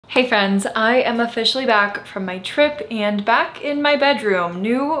Hey friends, I am officially back from my trip and back in my bedroom.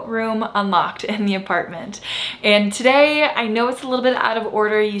 New room unlocked in the apartment. And today, I know it's a little bit out of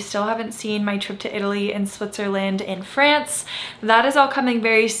order. You still haven't seen my trip to Italy and Switzerland and France. That is all coming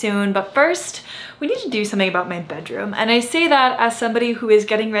very soon, but first, we need to do something about my bedroom. And I say that as somebody who is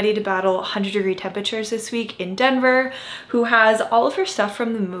getting ready to battle 100-degree temperatures this week in Denver, who has all of her stuff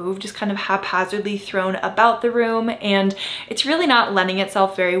from the move just kind of haphazardly thrown about the room, and it's really not lending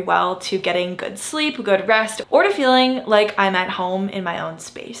itself very well to getting good sleep, good rest, or to feeling like I'm at home in my own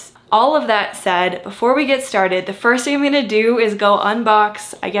space. All of that said, before we get started, the first thing I'm gonna do is go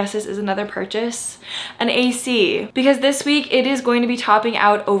unbox, I guess this is another purchase, an AC. Because this week it is going to be topping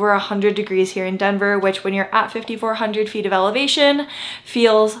out over 100 degrees here in Denver, which when you're at 5,400 feet of elevation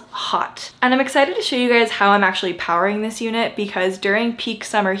feels hot. And I'm excited to show you guys how I'm actually powering this unit, because during peak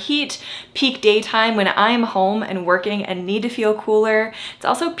summer heat, peak daytime when I'm home and working and need to feel cooler, it's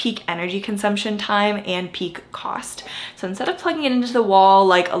also peak energy consumption time and peak cost. So instead of plugging it into the wall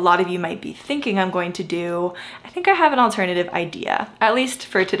like a lot of you might be thinking I'm going to do, I think I have an alternative idea, at least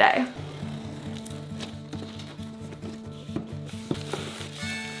for today.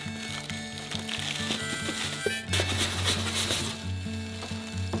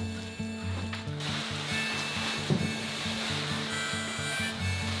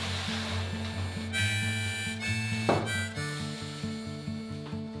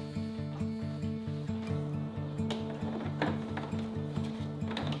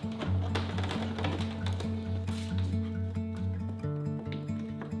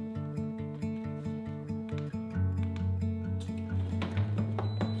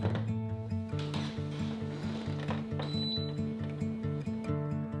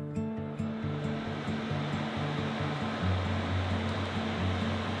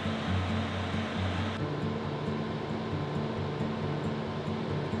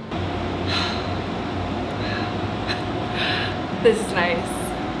 This is nice.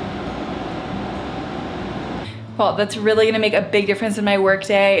 Well, that's really gonna make a big difference in my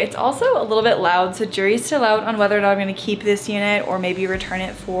workday. It's also a little bit loud, so jury's still out on whether or not I'm gonna keep this unit or maybe return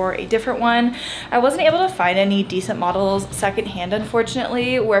it for a different one. I wasn't able to find any decent models secondhand,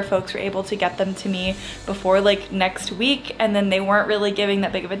 unfortunately, where folks were able to get them to me before like next week, and then they weren't really giving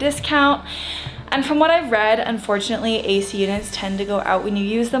that big of a discount. And from what I've read, unfortunately, AC units tend to go out when you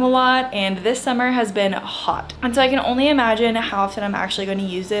use them a lot, and this summer has been hot. And so I can only imagine how often I'm actually going to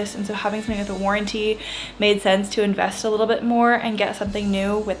use this, and so having something with a warranty made sense to invest a little bit more and get something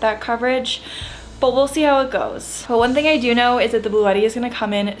new with that coverage. But we'll see how it goes. But one thing I do know is that the Bluetti is gonna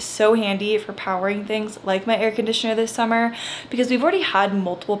come in so handy for powering things like my air conditioner this summer, because we've already had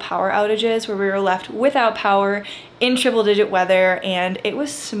multiple power outages where we were left without power in triple-digit weather, and it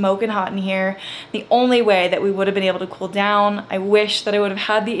was smoking hot in here. The only way that we would have been able to cool down, I wish that I would have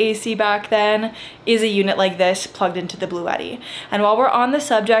had the AC back then, is a unit like this plugged into the Bluetti. And while we're on the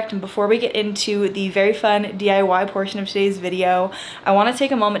subject, and before we get into the very fun DIY portion of today's video, I wanna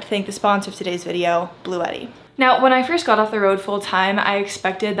take a moment to thank the sponsor of today's video, Bluetti. Now, when I first got off the road full time, I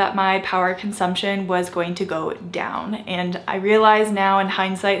expected that my power consumption was going to go down. And I realize now in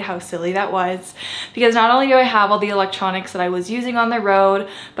hindsight how silly that was, because not only do I have all the electronics that I was using on the road,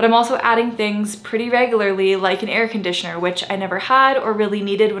 but I'm also adding things pretty regularly like an air conditioner, which I never had or really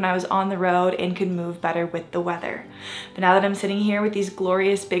needed when I was on the road and could move better with the weather. But now that I'm sitting here with these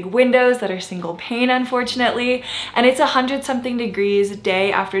glorious big windows that are single pane, unfortunately, and it's 100-something degrees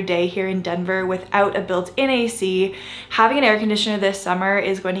day after day here in Denver without a built-in AC, having an air conditioner this summer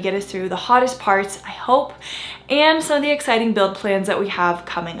is going to get us through the hottest parts, I hope, and some of the exciting build plans that we have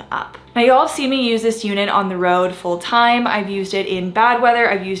coming up. Now, you all have seen me use this unit on the road full time. I've used it in bad weather,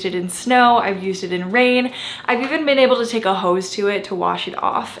 I've used it in snow, I've used it in rain. I've even been able to take a hose to it to wash it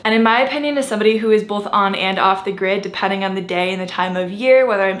off. And in my opinion, as somebody who is both on and off the grid, depending on the day and the time of year,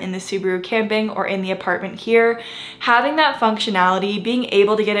 whether I'm in the Subaru camping or in the apartment here, having that functionality, being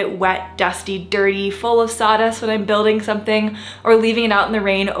able to get it wet, dusty, dirty, full of sawdust when I'm building something, or leaving it out in the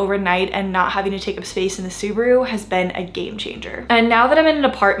rain overnight and not having to take up space in the Subaru has been a game changer. And now that I'm in an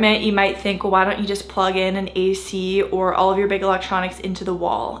apartment, you might think, well, why don't you just plug in an AC or all of your big electronics into the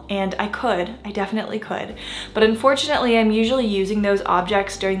wall? And I definitely could. But unfortunately, I'm usually using those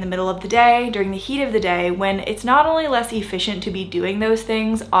objects during the middle of the day, during the heat of the day, when it's not only less efficient to be doing those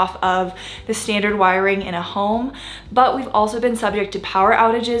things off of the standard wiring in a home, but we've also been subject to power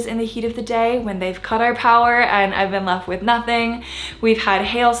outages in the heat of the day when they've cut our power and I've been left with nothing. We've had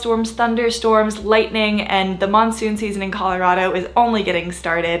hailstorms, thunderstorms, lightning, and the monsoon season in Colorado is only getting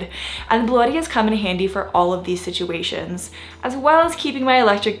started. and the Bluetti has come in handy for all of these situations, as well as keeping my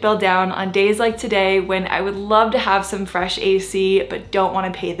electric bill down on days like today when I would love to have some fresh AC but don't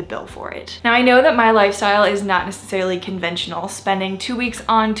want to pay the bill for it. Now I know that my lifestyle is not necessarily conventional, spending 2 weeks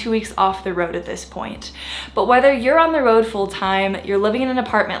on, 2 weeks off the road at this point. But whether you're on the road full time, you're living in an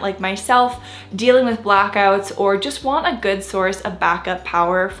apartment like myself, dealing with blackouts, or just want a good source of backup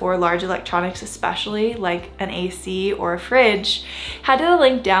power for large electronics, especially like an AC or a fridge, head to the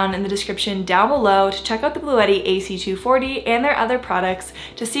link down in the description down below to check out the Bluetti AC240 and their other products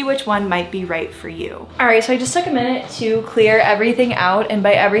to see which one might be right for you. All right, so I just took a minute to clear everything out, and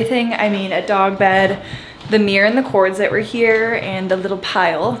by everything I mean a dog bed, the mirror and the cords that were here, and the little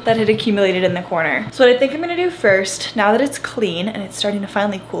pile that had accumulated in the corner. So what I think I'm gonna do first, now that it's clean and it's starting to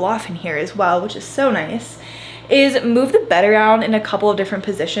finally cool off in here as well, which is so nice, is move the bed around in a couple of different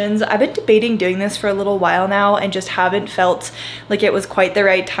positions. I've been debating doing this for a little while now and just haven't felt like it was quite the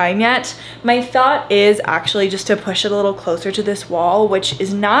right time yet. My thought is actually just to push it a little closer to this wall, which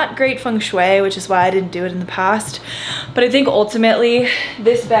is not great feng shui, which is why I didn't do it in the past. But I think ultimately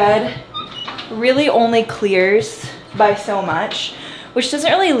this bed really only clears by so much, which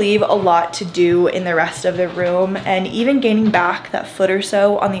doesn't really leave a lot to do in the rest of the room, and even gaining back that foot or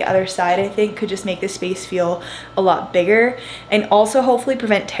so on the other side I think could just make the space feel a lot bigger, and also hopefully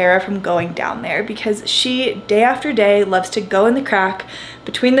prevent Tara from going down there, because she day after day loves to go in the crack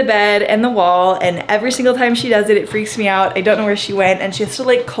between the bed and the wall, and every single time she does it, it freaks me out. I don't know where she went, and she has to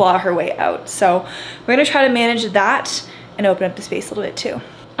like claw her way out. So we're gonna try to manage that and open up the space a little bit too.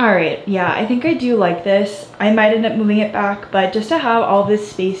 All right, yeah, I think I do like this. I might end up moving it back, but just to have all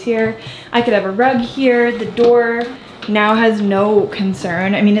this space here, I could have a rug here. The door now has no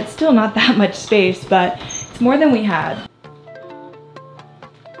concern. I mean, it's still not that much space, but it's more than we had.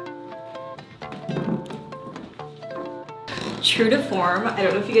 True to form, I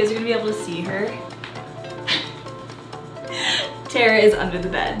don't know if you guys are gonna be able to see her. Tara is under the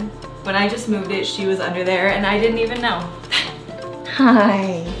bed. When I just moved it, she was under there and I didn't even know.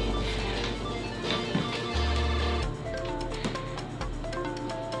 Hi.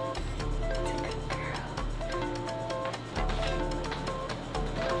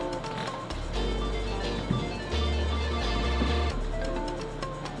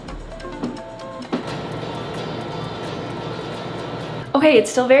 Okay, it's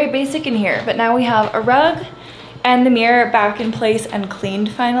still very basic in here, but now we have a rug and the mirror back in place and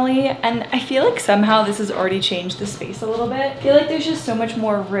cleaned finally, and I feel like somehow this has already changed the space a little bit. I feel like there's just so much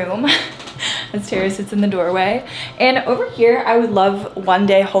more room as Tara sits in the doorway. And over here, I would love one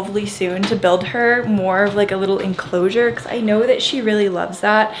day, hopefully soon, to build her more of like a little enclosure, because I know that she really loves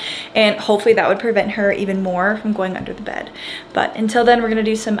that, and hopefully that would prevent her even more from going under the bed. But until then, we're gonna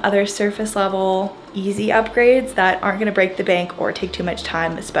do some other surface level easy upgrades that aren't gonna break the bank or take too much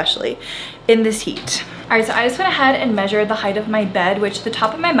time, especially in this heat. All right, so I just went ahead and measured the height of my bed, which the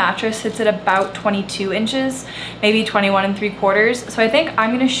top of my mattress sits at about 22 inches, maybe 21 3/4. So I think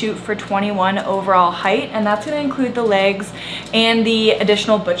I'm gonna shoot for 21 overall height, and that's gonna include the legs and the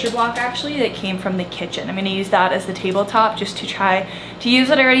additional butcher block actually that came from the kitchen. I'm gonna use that as the tabletop just to try to use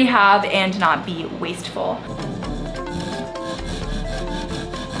what I already have and not be wasteful.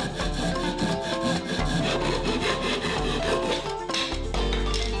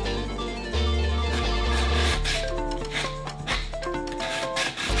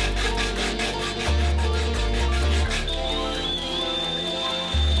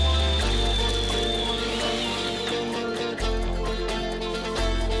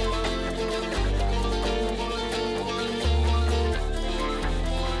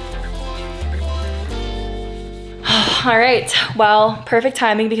 All right, well, perfect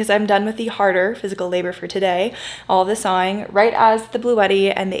timing because I'm done with the harder physical labor for today. All of the sawing right as the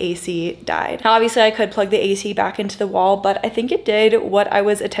Bluetti and the AC died. Now, obviously I could plug the AC back into the wall, but I think it did what I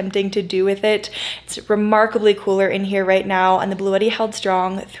was attempting to do with it. It's remarkably cooler in here right now, and the Bluetti held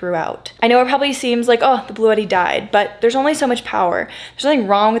strong throughout. I know it probably seems like, oh, the Bluetti died, but there's only so much power. There's nothing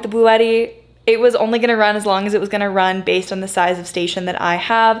wrong with the Bluetti. It was only gonna run as long as it was gonna run based on the size of station that I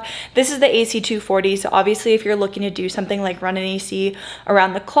have. This is the AC240, so obviously if you're looking to do something like run an AC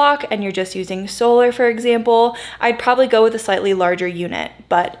around the clock and you're just using solar, for example, I'd probably go with a slightly larger unit.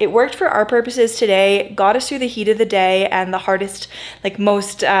 But it worked for our purposes today, got us through the heat of the day and the hardest, like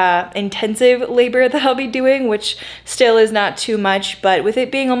most intensive labor that I'll be doing, which still is not too much, but with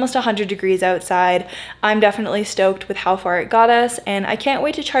it being almost 100 degrees outside, I'm definitely stoked with how far it got us, and I can't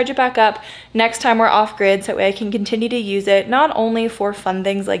wait to charge it back up next time we're off grid, so that way I can continue to use it not only for fun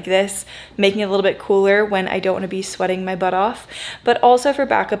things like this, making it a little bit cooler when I don't want to be sweating my butt off, but also for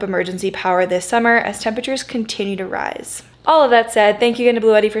backup emergency power this summer as temperatures continue to rise. All of that said, thank you again to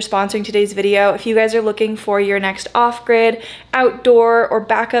Bluetti for sponsoring today's video. If you guys are looking for your next off-grid, outdoor, or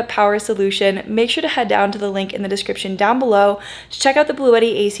backup power solution, make sure to head down to the link in the description down below to check out the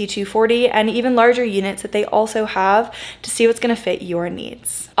Bluetti AC240 and even larger units that they also have to see what's gonna fit your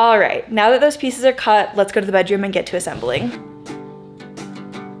needs. All right, now that those pieces are cut, let's go to the bedroom and get to assembling.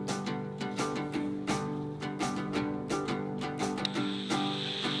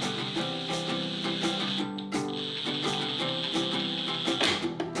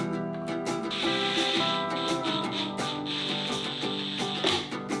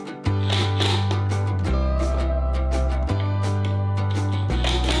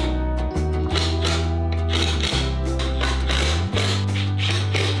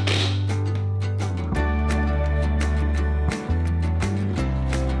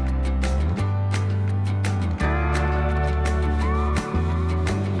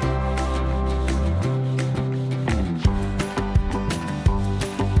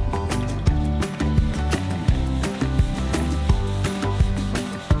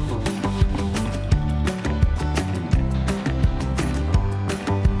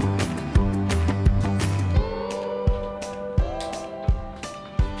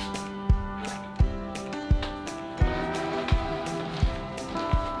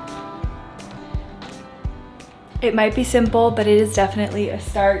 It might be simple, but it is definitely a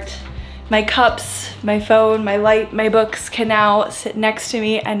start. My cups, my phone, my light, my books can now sit next to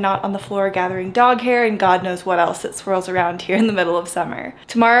me and not on the floor gathering dog hair and God knows what else that swirls around here in the middle of summer.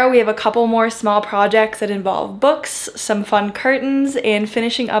 Tomorrow we have a couple more small projects that involve books, some fun curtains, and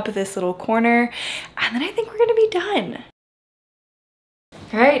finishing up this little corner. And then I think we're gonna be done.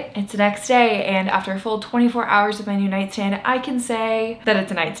 All right, it's the next day, and after a full 24 hours of my new nightstand, I can say that it's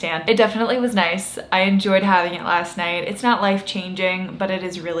a nightstand. It definitely was nice. I enjoyed having it last night. It's not life-changing, but it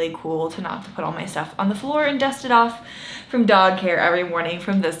is really cool to not to put all my stuff on the floor and dust it off from dog hair every morning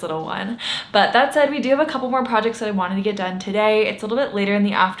from this little one. But that said, we do have a couple more projects that I wanted to get done today. It's a little bit later in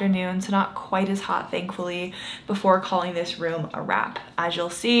the afternoon, so not quite as hot, thankfully, before calling this room a wrap. As you'll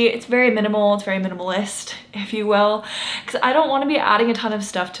see, it's very minimal, it's very minimalist, if you will, because I don't want to be adding a ton of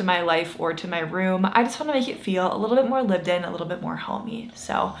stuff to my life or to my room. I just want to make it feel a little bit more lived in, a little bit more homey.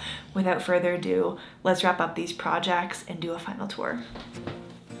 So without further ado, let's wrap up these projects and do a final tour.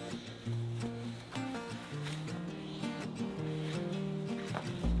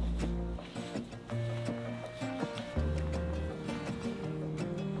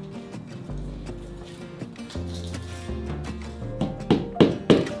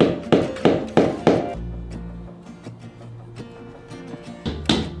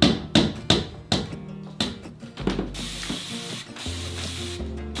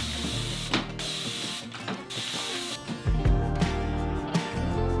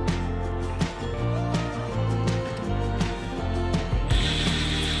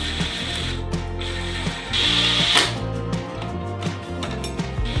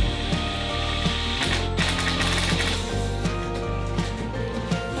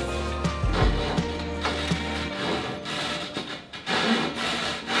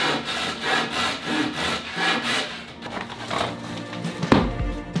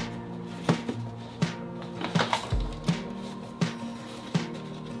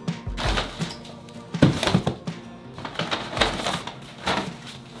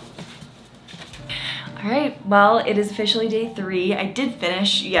 All right, well, it is officially day 3. I did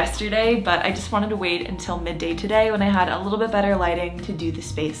finish yesterday, but I just wanted to wait until midday today when I had a little bit better lighting to do the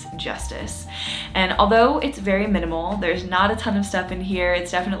space justice. And although it's very minimal, there's not a ton of stuff in here.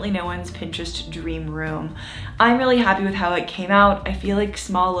 It's definitely no one's Pinterest dream room. I'm really happy with how it came out. I feel like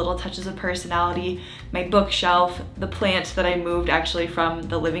small little touches of personality, my bookshelf, the plant that I moved actually from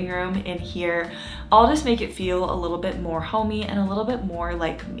the living room in here, all just make it feel a little bit more homey and a little bit more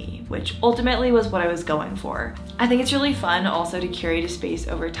like me, which ultimately was what I was going for. I think it's really fun also to curate a space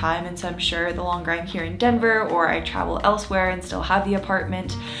over time, and so I'm sure the longer I'm here in Denver or I travel elsewhere and still have the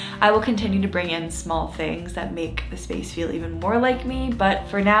apartment, I will continue to bring in small things that make the space feel even more like me. But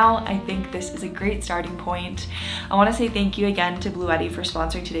for now, I think this is a great starting point. I want to say thank you again to Bluetti for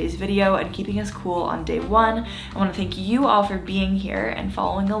sponsoring today's video and keeping us cool on day 1. I want to thank you all for being here and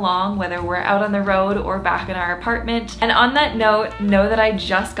following along, whether we're out on the road or back in our apartment. And on that note, know that I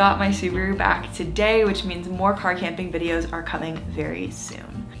just got my Subaru back today, which means more car camping videos are coming very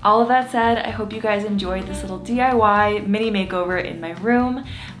soon. All of that said, I hope you guys enjoyed this little DIY mini makeover in my room,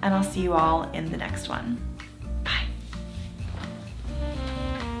 and I'll see you all in the next one.